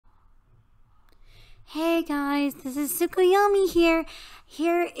Hey guys, this is Tsukuyomi here.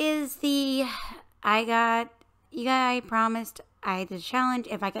 Here is the I promised I did a challenge.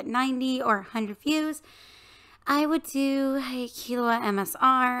 If I got 90 or 100 views, I would do a Killua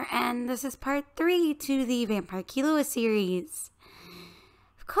MSR, and this is part 3 to the Vampire Killua series.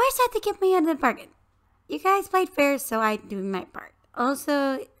 Of course, I had to get my end of the bargain. You guys played fair, so I do my part.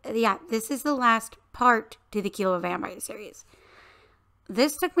 Also, yeah, this is the last part to the Killua Vampire series.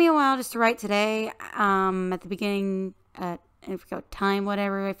 This took me a while just to write today. At the beginning, I forgot time,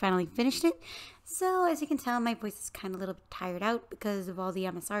 whatever, I finally finished it. So, as you can tell, my voice is kind of a little bit tired out because of all the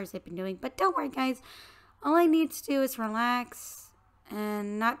MSRs I've been doing. But don't worry, guys. All I need to do is relax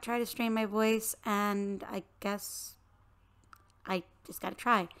and not try to strain my voice. And I guess I just gotta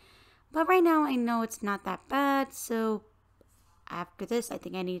try. But right now, I know it's not that bad. So, after this, I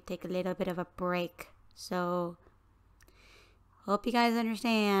think I need to take a little bit of a break. So, hope you guys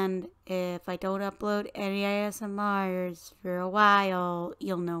understand. If I don't upload any ASMRs for a while,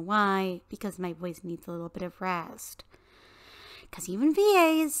 you'll know why. Because my voice needs a little bit of rest. Because even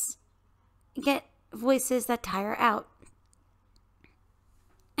VAs get voices that tire out.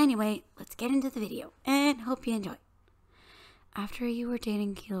 Anyway, let's get into the video. And hope you enjoy. After you were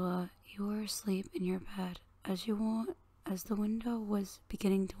dating Killua, you were asleep in your bed as the window was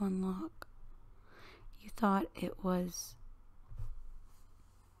beginning to unlock. You thought it was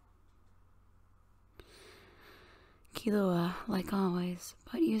Killua, like always,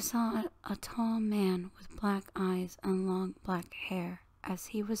 but you saw a tall man with black eyes and long black hair as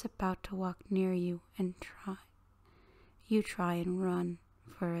he was about to walk near you and try and run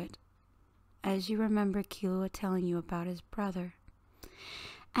for it. As you remember Killua telling you about his brother.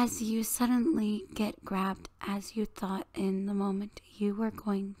 As you suddenly get grabbed as you thought in the moment you were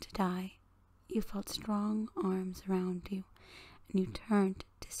going to die, you felt strong arms around you, and you turned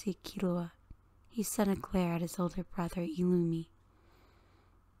to see Killua. He sent a glare at his older brother, Illumi.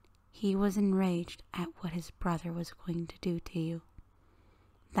 He was enraged at what his brother was going to do to you.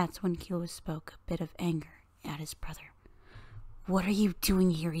 That's when Killua spoke a bit of anger at his brother. What are you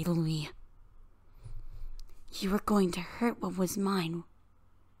doing here, Illumi? You were going to hurt what was mine,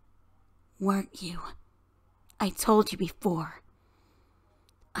 weren't you? I told you before.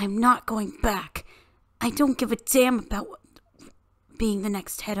 I'm not going back. I don't give a damn about being the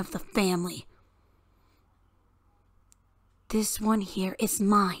next head of the family. This one here is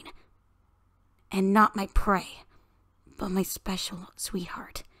mine, and not my prey, but my special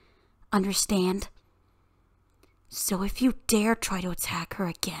sweetheart. Understand? So if you dare try to attack her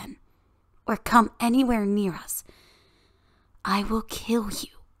again, or come anywhere near us, I will kill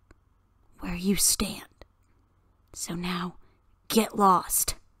you where you stand. So now, get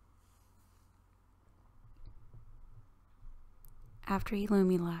lost. After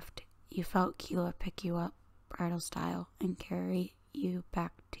Illumi left, you felt Killua pick you up, bridal style, and carry you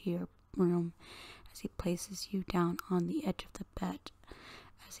back to your room as he places you down on the edge of the bed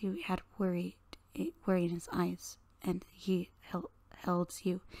as he had worry in his eyes, and he held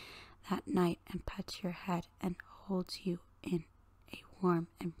you that night and pets your head and holds you in a warm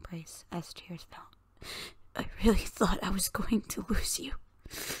embrace as tears fell. I really thought I was going to lose you.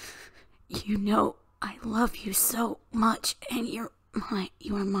 You know I love you so much, and you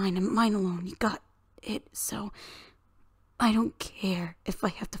are mine and mine alone. You got it, so I don't care if I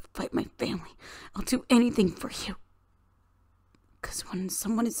have to fight my family. I'll do anything for you. Because when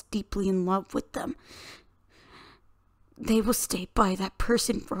someone is deeply in love with them, they will stay by that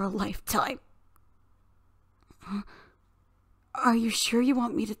person for a lifetime. Are you sure you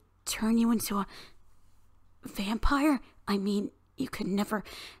want me to turn you into a vampire? I mean, you could never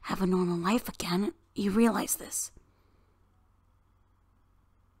have a normal life again. You realize this.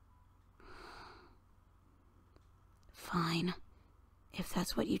 Fine, if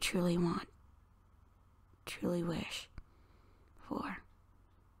that's what you truly want, truly wish for,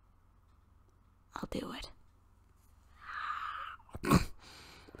 I'll do it.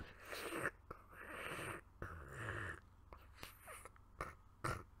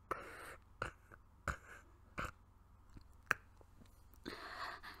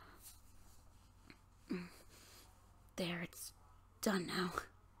 There, it's done now.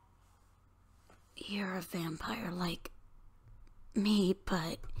 You're a vampire like me,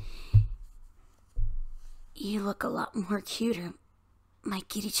 but you look a lot more cuter, my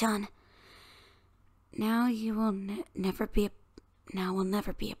kitty-chan. Now you will never be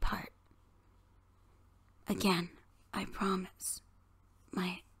apart. Again, I promise,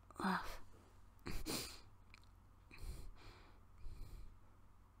 my love.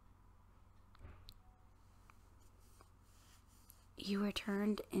 You were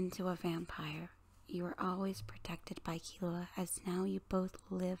turned into a vampire. you were always protected by Killua, as now you both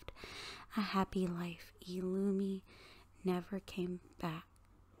lived a happy life. Illumi never came back.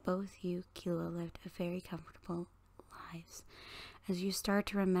 Both you, Killua, lived a very comfortable lives. As you start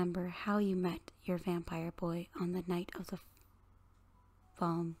to remember how you met your vampire boy on the night of the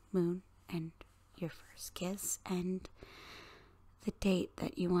full moon, and your first kiss, and the date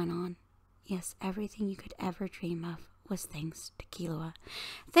that you went on. Yes, everything you could ever dream of was thanks to Killua.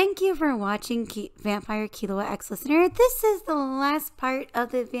 Thank you for watching Vampire Killua X Listener. This is the last part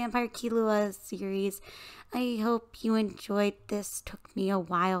of the Vampire Killua series. I hope you enjoyed this. Took me a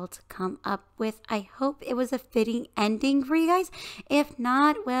while to come up with. I hope it was a fitting ending for you guys. If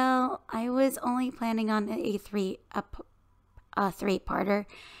not, well, I was only planning on a three-parter.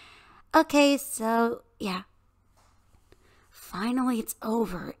 Okay, so yeah. Finally, it's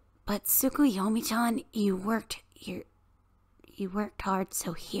over. But Tsukuyomi-chan, you worked hard,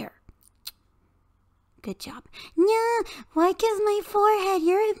 so here. Good job. Nah, why kiss my forehead?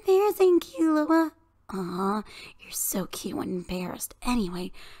 You're embarrassing, Killua. Aw, you're so cute when embarrassed.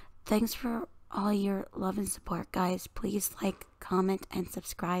 Anyway, thanks for all your love and support, guys. Please like, comment, and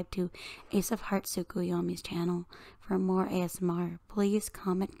subscribe to Ace of Hearts Tsukuyomi's channel for more ASMR. Please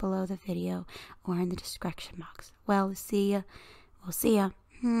comment below the video or in the description box. Well, we'll see ya.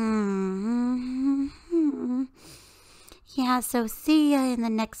 Yeah, so see ya in the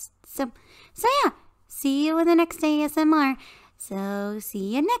next... see you in the next ASMR. So,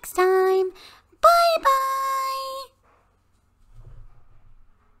 see you next time. Bye-bye!